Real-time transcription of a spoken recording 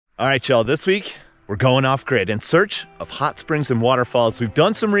All right, y'all, this week we're going off grid in search of hot springs and waterfalls. We've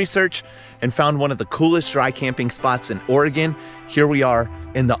done some research and found one of the coolest dry camping spots in Oregon. Here we are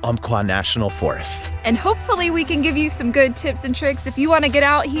in the Umpqua National Forest. And hopefully we can give you some good tips and tricks if you want to get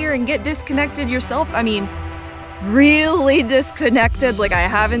out here and get disconnected yourself. I mean, really disconnected, like I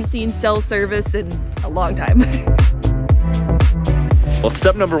haven't seen cell service in a long time. Well,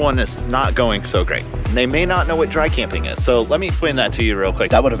 step number one is not going so great. They may not know what dry camping is, so let me explain that to you real quick.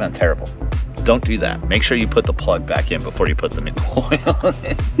 That would have been terrible. Don't do that. Make sure you put the plug back in before you put the new oil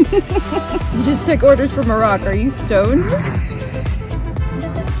in. You just took orders from a rock. Are you stoned?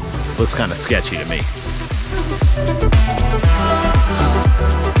 Looks kind of sketchy to me.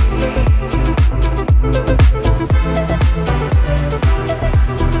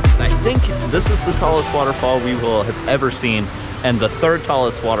 I think this is the tallest waterfall we will have ever seen, and the third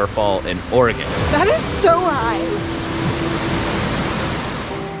tallest waterfall in Oregon. That is so high.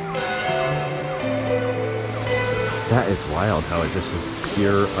 That is wild how it just is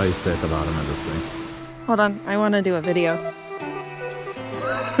pure ice at the bottom of this thing. Hold on, I want to do a video.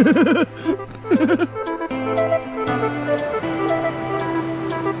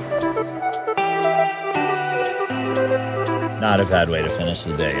 Not a bad way to finish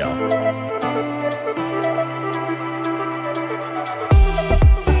the day, y'all.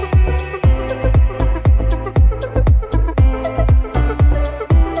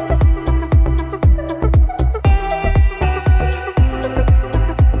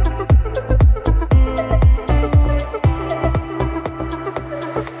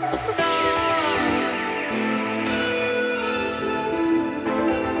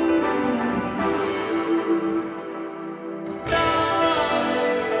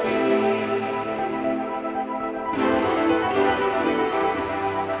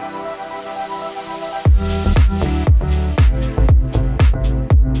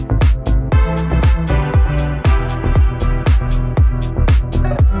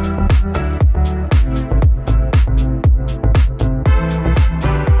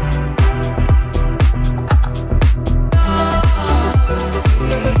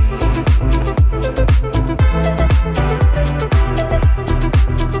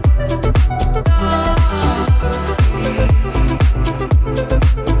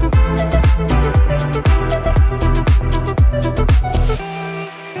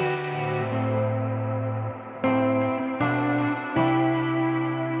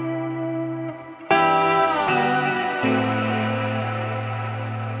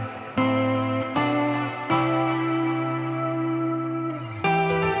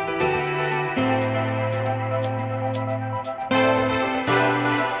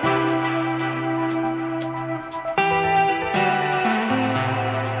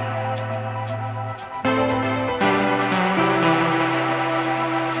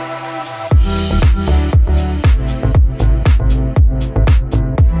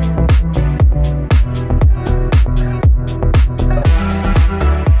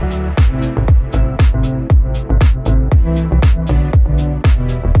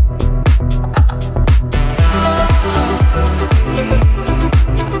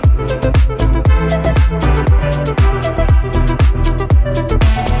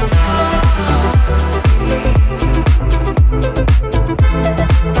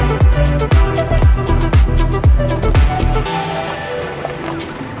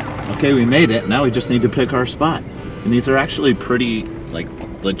 Okay, we made it. Now we just need to pick our spot. And these are actually pretty, like,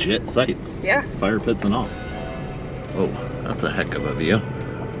 legit sites. Yeah. Fire pits and all. Oh, that's a heck of a view.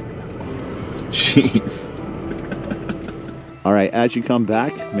 Jeez. All right, as you come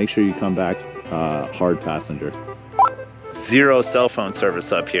back, make sure you come back hard passenger. Zero cell phone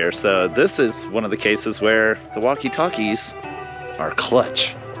service up here. So this is one of the cases where the walkie-talkies are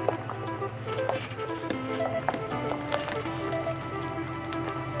clutch.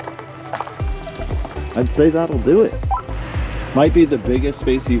 I'd say that'll do it. Might be the biggest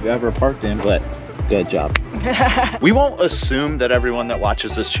space you've ever parked in, but good job. We won't assume that everyone that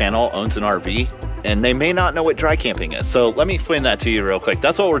watches this channel owns an RV, and they may not know what dry camping is. So let me explain that to you real quick.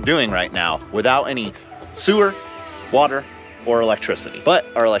 That's what we're doing right now without any sewer, water, or electricity. But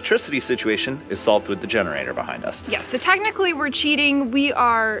our electricity situation is solved with the generator behind us. Yeah, so technically we're cheating. We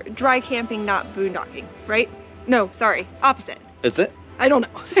are dry camping, not boondocking, right? No, sorry, opposite. Is it? I don't know.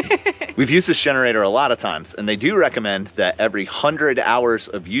 We've used this generator a lot of times, and they do recommend that every 100 hours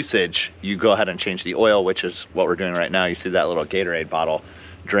of usage, you go ahead and change the oil, which is what we're doing right now. You see that little Gatorade bottle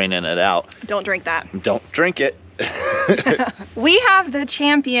draining it out. Don't drink that. Don't drink it. We have the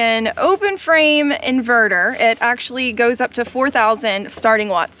Champion open frame inverter. It actually goes up to 4,000 starting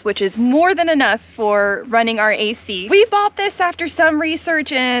watts, which is more than enough for running our AC. We bought this after some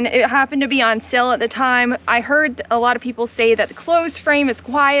research and it happened to be on sale at the time. I heard a lot of people say that the closed frame is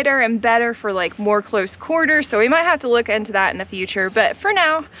quieter and better for like more close quarters, so we might have to look into that in the future. But for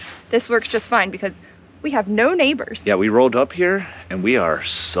now, this works just fine because we have no neighbors. Yeah, we rolled up here and we are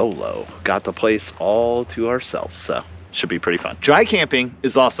solo. Got the place all to ourselves, so should be pretty fun. Dry camping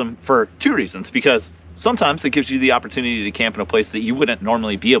is awesome for two reasons, because sometimes it gives you the opportunity to camp in a place that you wouldn't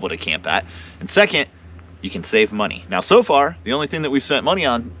normally be able to camp at. And second, you can save money. Now, so far, the only thing that we've spent money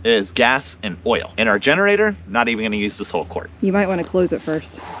on is gas and oil. And our generator, not even gonna use this whole quart. You might want to close it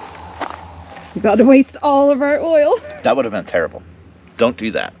first. You're about to waste all of our oil. That would have been terrible. Don't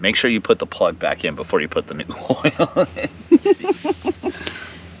do that. Make sure you put the plug back in before you put the new oil in.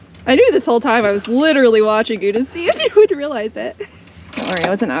 I knew this whole time. I was literally watching you to see if you would realize it. Don't worry, I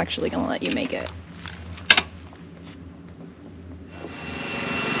wasn't actually gonna let you make it.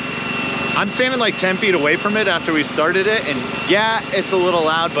 I'm standing like 10 feet away from it after we started it, and yeah, it's a little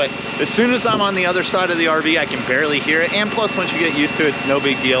loud, but as soon as I'm on the other side of the RV, I can barely hear it. And plus, once you get used to it, it's no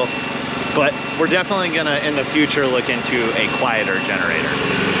big deal. But we're definitely gonna, in the future, look into a quieter generator.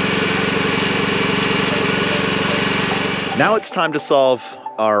 Now it's time to solve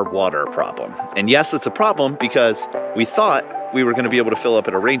our water problem. And yes, it's a problem because we thought we were gonna be able to fill up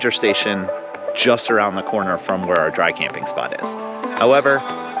at a ranger station just around the corner from where our dry camping spot is. However,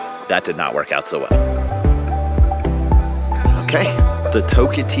 that did not work out so well. Okay, the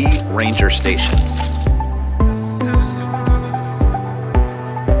Toketee Ranger Station.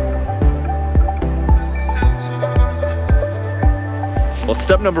 Well,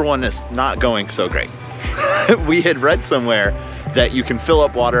 step number one is not going so great. We had read somewhere that you can fill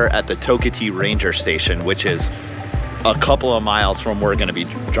up water at the Toketee Ranger Station, which is a couple of miles from where we're gonna be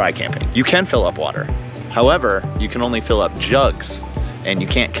dry camping. You can fill up water. However, you can only fill up jugs, and you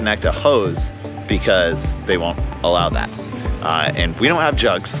can't connect a hose because they won't allow that. And we don't have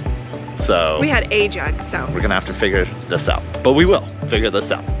jugs, so We had a jug, so we're gonna have to figure this out. But we will figure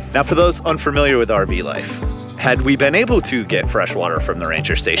this out. Now, for those unfamiliar with RV life, had we been able to get fresh water from the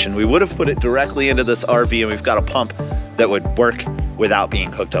ranger station, we would have put it directly into this RV, and we've got a pump that would work without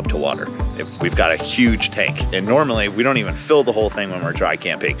being hooked up to water. We've got a huge tank, and normally we don't even fill the whole thing when we're dry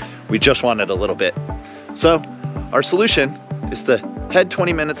camping. We just wanted a little bit. So our solution is to head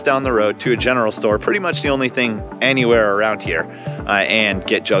 20 minutes down the road to a general store, pretty much the only thing anywhere around here, and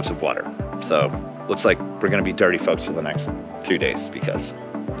get jugs of water. So looks like we're gonna be dirty folks for the next 2 days because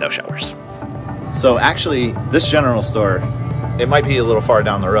no showers. So actually, this general store, it might be a little far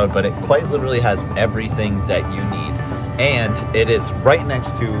down the road, but it quite literally has everything that you need. And it is right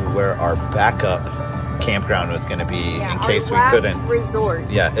next to where our backup campground was gonna be in case we couldn't. Last resort.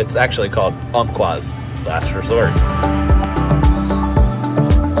 Yeah, it's actually called Umpqua's Last Resort.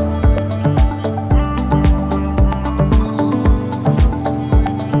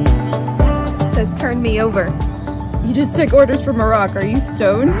 It says turn me over. You just took orders from a rock. Are you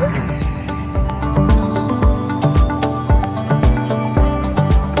stoned?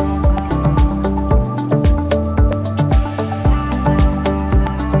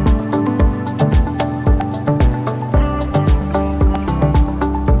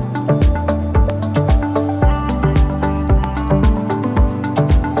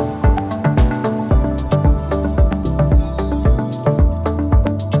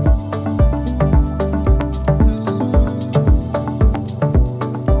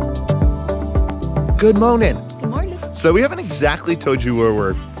 Good morning. Good morning. So we haven't exactly told you where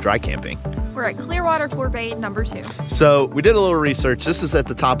we're dry camping. We're at Clearwater Forebay number 2. So we did a little research. This is at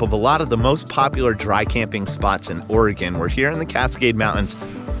the top of a lot of the most popular dry camping spots in Oregon. We're here in the Cascade Mountains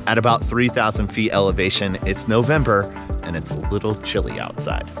at about 3,000 feet elevation. It's November and it's a little chilly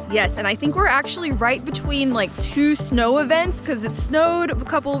outside. Yes, and I think we're actually right between like 2 snow events because it snowed a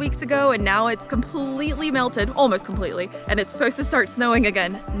couple of weeks ago and now it's completely melted, almost completely, and it's supposed to start snowing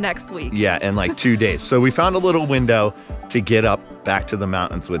again next week. Yeah, in like 2 days. So we found a little window to get up back to the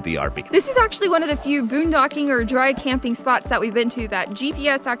mountains with the RV. This is actually one of the few boondocking or dry camping spots that we've been to that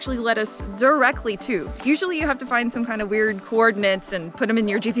GPS actually led us directly to. Usually you have to find some kind of weird coordinates and put them in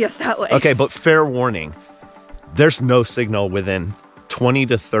your GPS that way. Okay, but fair warning, there's no signal within 20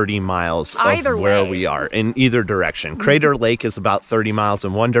 to 30 miles Either of where way. we are in either direction. Crater Lake is about 30 miles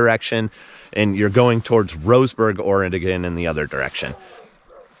in one direction, and you're going towards Roseburg, Oregon in the other direction.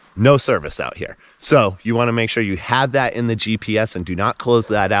 No service out here. So you want to make sure you have that in the GPS and do not close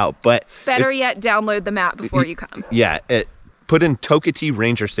that out. But Better yet, download the map before you come. yeah, put in Toketee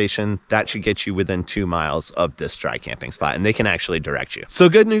Ranger Station. That should get you within 2 miles of this dry camping spot, and they can actually direct you. So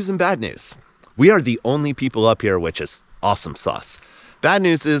good news and bad news. We are the only people up here, which is awesome sauce. Bad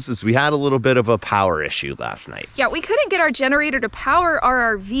news is we had a little bit of a power issue last night. Yeah, we couldn't get our generator to power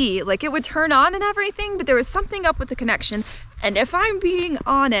our RV. Like, it would turn on and everything, but there was something up with the connection. And if I'm being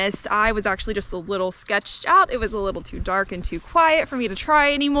honest, I was actually just a little sketched out. It was a little too dark and too quiet for me to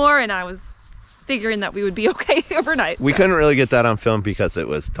try anymore, and I was figuring that we would be okay overnight. We couldn't really get that on film because it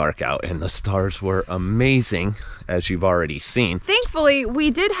was dark out, and the stars were amazing, as you've already seen. Thankfully, we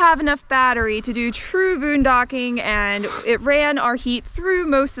did have enough battery to do true boondocking, and it ran our heat through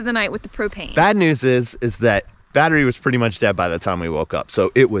most of the night with the propane. Bad news is that battery was pretty much dead by the time we woke up,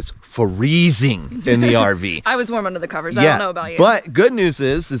 so it was freezing in the RV. I was warm under the covers. I don't know about you. But good news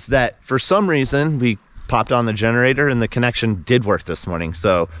is that for some reason we popped on the generator and the connection did work this morning,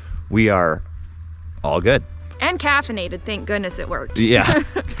 so we are all good. And caffeinated, thank goodness it worked. Yeah,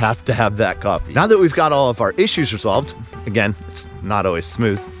 have to have that coffee. Now that we've got all of our issues resolved, again, it's not always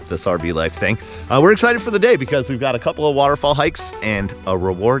smooth, this RV life thing, we're excited for the day because we've got a couple of waterfall hikes and a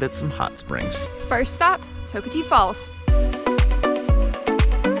reward at some hot springs. First stop, Toketee Falls.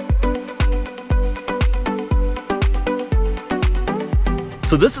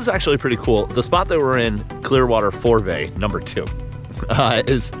 So this is actually pretty cool. The spot that we're in, Clearwater Forebay, number 2,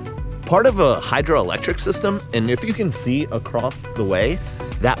 is part of a hydroelectric system. And if you can see across the way,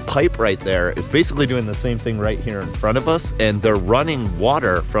 that pipe right there is basically doing the same thing right here in front of us. And they're running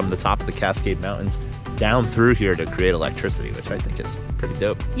water from the top of the Cascade Mountains down through here to create electricity, which I think is pretty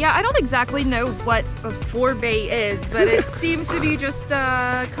dope. Yeah, I don't exactly know what a forebay is, but it seems to be just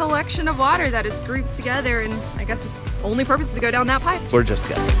a collection of water that is grouped together, and I guess its only purpose is to go down that pipe. We're just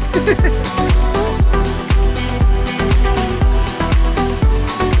guessing.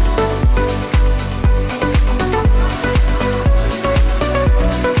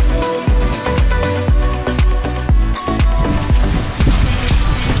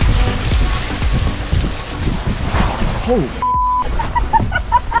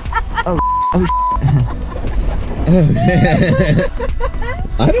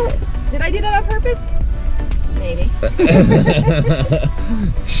 I don't. Did I do that on purpose? Maybe.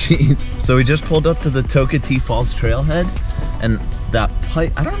 Jeez. So we just pulled up to the Toketee Falls trailhead, and that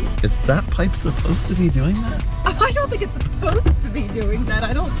pipe, is that pipe supposed to be doing that? I don't think it's supposed to be doing that,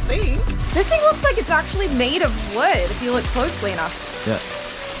 I don't think. This thing looks like it's actually made of wood, if you look closely enough. Yeah.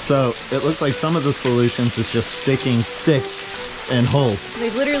 So it looks like some of the solutions is just sticking sticks in holes. They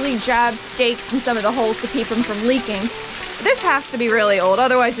literally jabbed stakes in some of the holes to keep them from leaking. This has to be really old,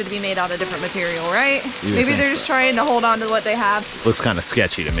 otherwise it'd be made out of different material, right? Maybe they're just trying to hold on to what they have. Looks kind of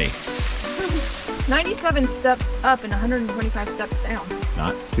sketchy to me. 97 steps up and 125 steps down.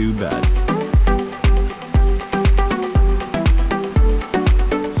 Not too bad.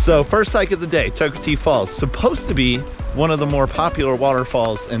 So first hike of the day, Toketee Falls, supposed to be one of the more popular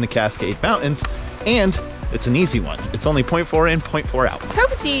waterfalls in the Cascade Mountains, and it's an easy one. It's only 0.4 in, 0.4 out.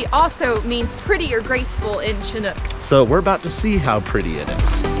 Toketee also means pretty or graceful in Chinook. So we're about to see how pretty it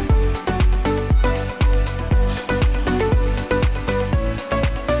is.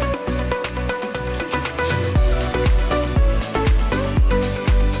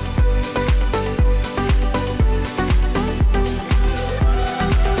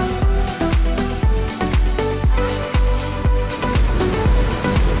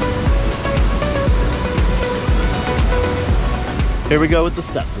 Here we go with the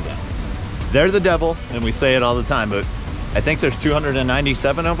steps again. They're the devil, and we say it all the time, but I think there's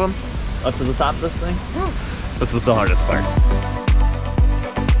 297 of them up to the top of this thing. This is the hardest part.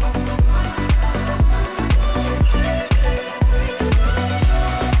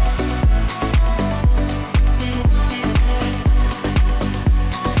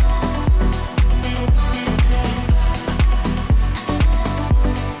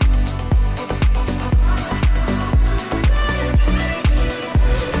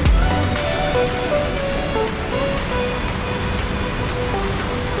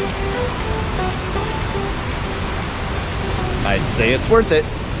 I'd say it's worth it.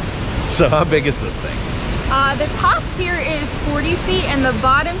 So how big is this thing? The top tier is 40 feet and the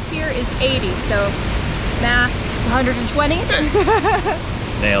bottom tier is 80. So math, 120.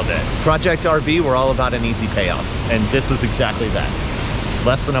 Nailed it. Project RV, we're all about an easy payoff. And this was exactly that.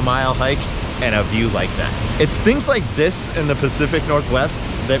 Less than a mile hike and a view like that. It's things like this in the Pacific Northwest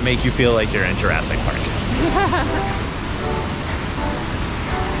that make you feel like you're in Jurassic Park.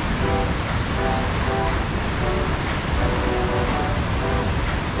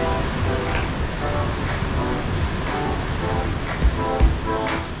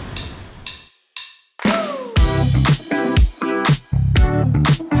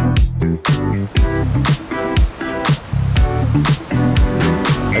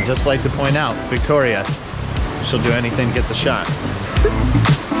 just like to point out, Victoria, she'll do anything to get the shot.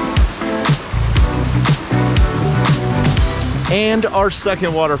 And our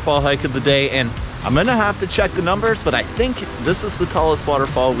second waterfall hike of the day, and I'm gonna have to check the numbers, but I think this is the tallest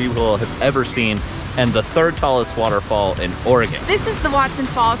waterfall we will have ever seen, and the third tallest waterfall in Oregon. This is the Watson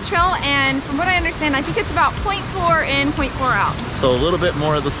Falls Trail, and from what I understand, I think it's about 0.4 in, 0.4 out. So a little bit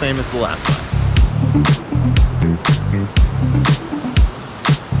more of the same as the last one.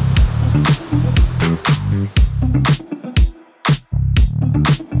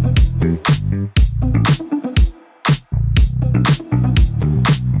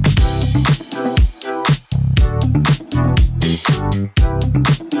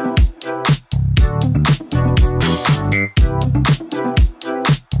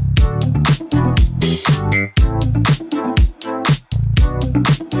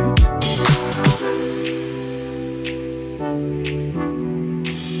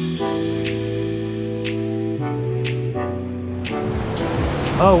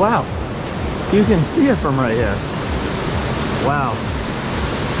 Oh wow, you can see it from right here. Wow.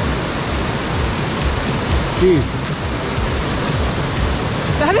 Jeez.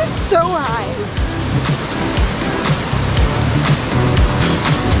 That is so high.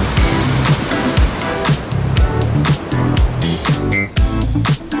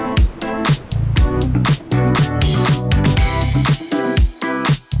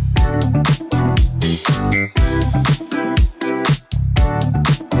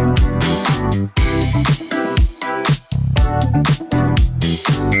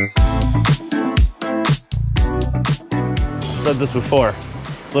 Said this before,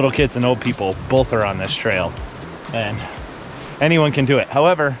 little kids and old people both are on this trail, and anyone can do it.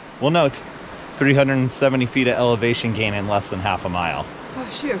 However, we'll note 370 feet of elevation gain in less than half a mile. Oh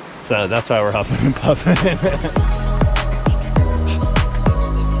shoot. So that's why we're huffing and puffing.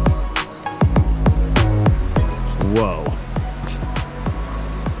 Whoa.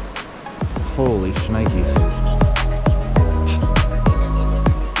 Holy shnikes.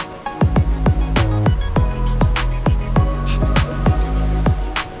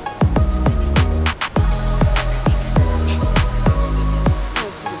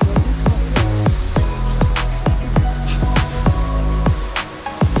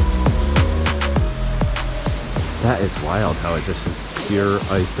 That is wild how it just is pure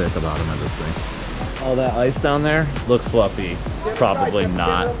ice at the bottom of this thing. All that ice down there looks fluffy. It's probably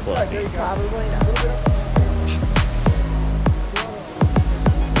not fluffy. Probably not.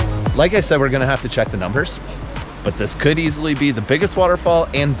 Like I said, we're gonna have to check the numbers, but this could easily be the biggest waterfall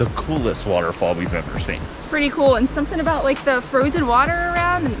and the coolest waterfall we've ever seen. It's pretty cool, and something about like the frozen water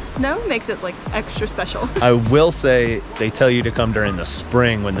around and the snow makes it like extra special. I will say they tell you to come during the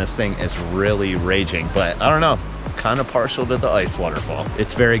spring when this thing is really raging, but I don't know, kind of partial to the ice waterfall.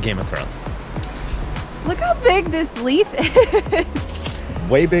 It's very Game of Thrones. Look how big this leaf is.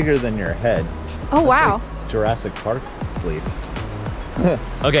 Way bigger than your head. Oh, That's wow. like Jurassic Park leaf.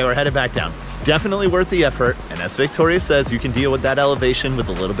 Okay, we're headed back down. Definitely worth the effort, and as Victoria says, you can deal with that elevation with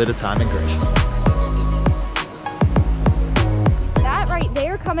a little bit of time and grace. That right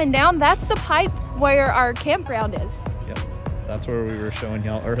there coming down, that's the pipe where our campground is. Yep, that's where we were showing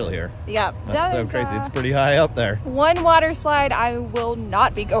y'all earlier. Yep. That's so crazy. It's pretty high up there. One water slide I will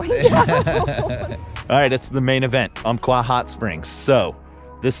not be going down. All right, it's the main event, Umpqua Hot Springs. So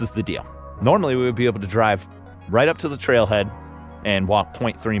this is the deal. Normally we would be able to drive right up to the trailhead and walk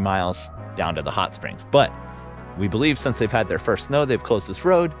 0.3 miles down to the hot springs. But we believe since they've had their first snow, they've closed this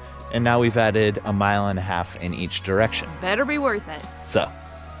road, and now we've added 1.5 miles in each direction. Better be worth it. So,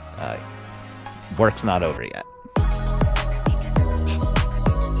 work's not over yet.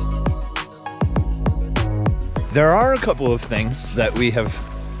 There are a couple of things that we have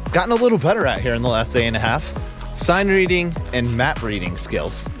gotten a little better at here in the last day and a half. Sign reading and map reading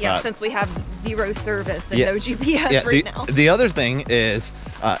skills. Yeah, since we have zero service and no GPS now. The other thing is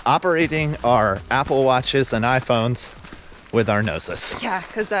operating our Apple Watches and iPhones with our noses. Yeah,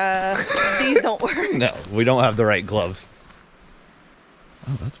 because these don't work. No, we don't have the right gloves.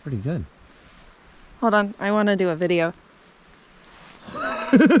 Oh, that's pretty good. Hold on, I want to do a video.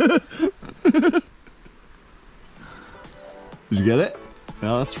 Did you get it?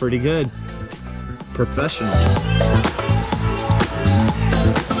 No, that's pretty good. Professional.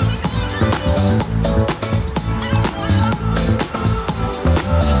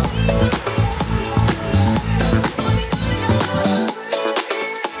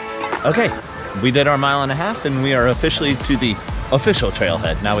 Okay, we did our 1.5 miles and we are officially to the official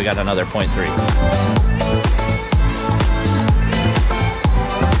trailhead. Now we got another 0.3.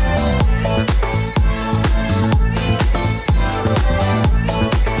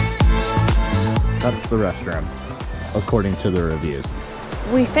 the restroom, according to the reviews.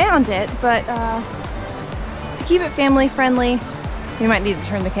 We found it, but to keep it family friendly, we might need to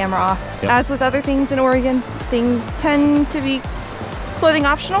turn the camera off. Yep. As with other things in Oregon, things tend to be clothing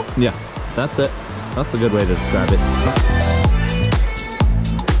optional. Yeah, that's it. That's a good way to describe it.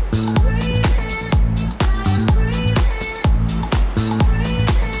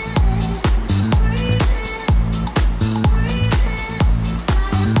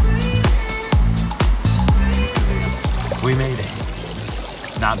 We made it.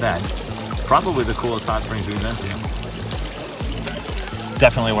 Not bad. Probably the coolest hot springs we've been to.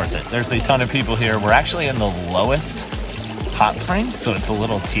 Definitely worth it. There's a ton of people here. We're actually in the lowest hot spring, so it's a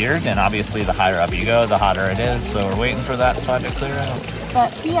little tiered, and obviously the higher up you go, the hotter it is, so we're waiting for that spot to clear out.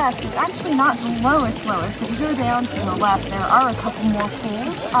 But P.S., it's actually not the lowest. If you go down to the left, there are a couple more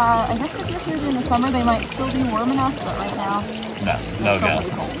pools. I guess if you're here during the summer, they might still be warm enough, but right now, No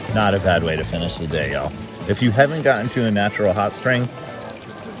go. Not a bad way to finish the day, y'all. If you haven't gotten to a natural hot spring,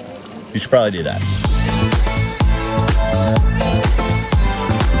 you should probably do that.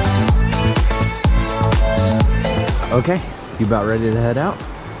 Okay, you about ready to head out?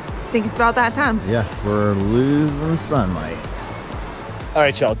 I think it's about that time. Yeah, we're losing sunlight. All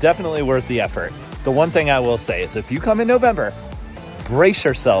right, y'all, definitely worth the effort. The one thing I will say is if you come in November, brace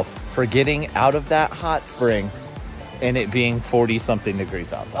yourself for getting out of that hot spring and it being 40-something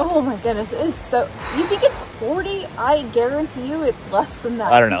degrees outside. Oh my goodness, it is so... You think it's 40? I guarantee you it's less than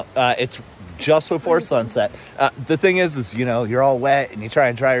that. I don't know. It's just before sunset. The thing is, you know, you're all wet and you try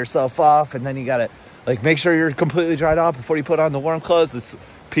and dry yourself off, and then you gotta like make sure you're completely dried off before you put on the warm clothes.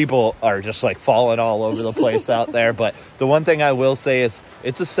 People are just like falling all over the place out there. But the one thing I will say is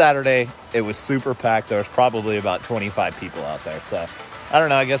it's a Saturday. It was super packed. There was probably about 25 people out there. So I don't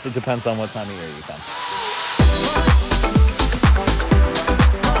know. I guess it depends on what time of year you come.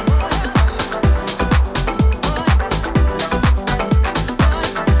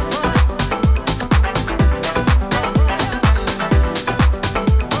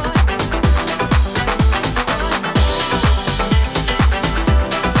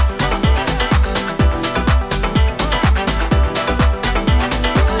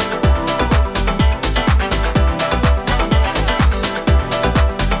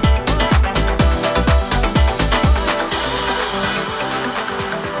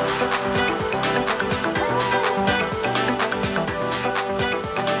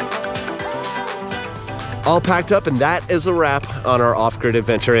 All packed up, and that is a wrap on our off-grid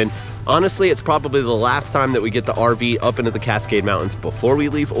adventure. And honestly, it's probably the last time that we get the RV up into the Cascade Mountains before we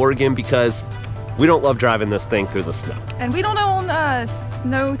leave Oregon, because we don't love driving this thing through the snow. And we don't own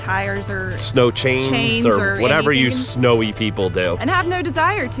snow tires or snow chains or whatever anything. You snowy people do. And have no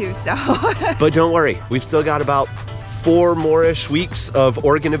desire to, so. But don't worry, we've still got about 4 more-ish weeks of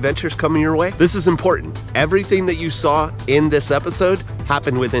Oregon adventures coming your way. This is important. Everything that you saw in this episode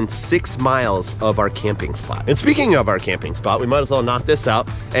happened within 6 miles of our camping spot. And speaking of our camping spot, we might as well knock this out.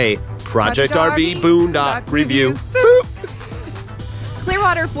 A Project RV Boondock Review. Boop.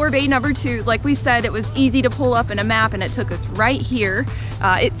 Clearwater 4 Bay number 2, like we said, it was easy to pull up in a map and it took us right here.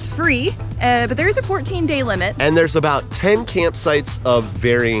 It's free, but there is a 14-day limit. And there's about 10 campsites of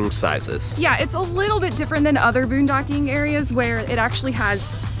varying sizes. Yeah, it's a little bit different than other boondocking areas where it actually has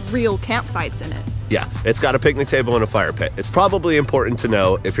real campsites in it. Yeah, it's got a picnic table and a fire pit. It's probably important to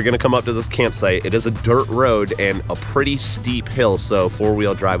know if you're gonna come up to this campsite, it is a dirt road and a pretty steep hill, so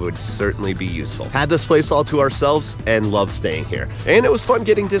 4-wheel drive would certainly be useful. Had this place all to ourselves and loved staying here. And it was fun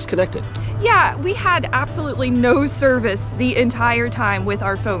getting disconnected. Yeah, we had absolutely no service the entire time with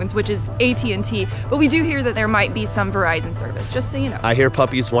our phones, which is AT&T, but we do hear that there might be some Verizon service, just so you know. I hear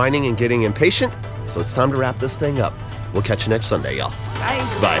puppies whining and getting impatient, so it's time to wrap this thing up. We'll catch you next Sunday, y'all. Bye.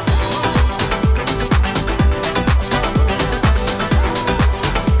 Bye.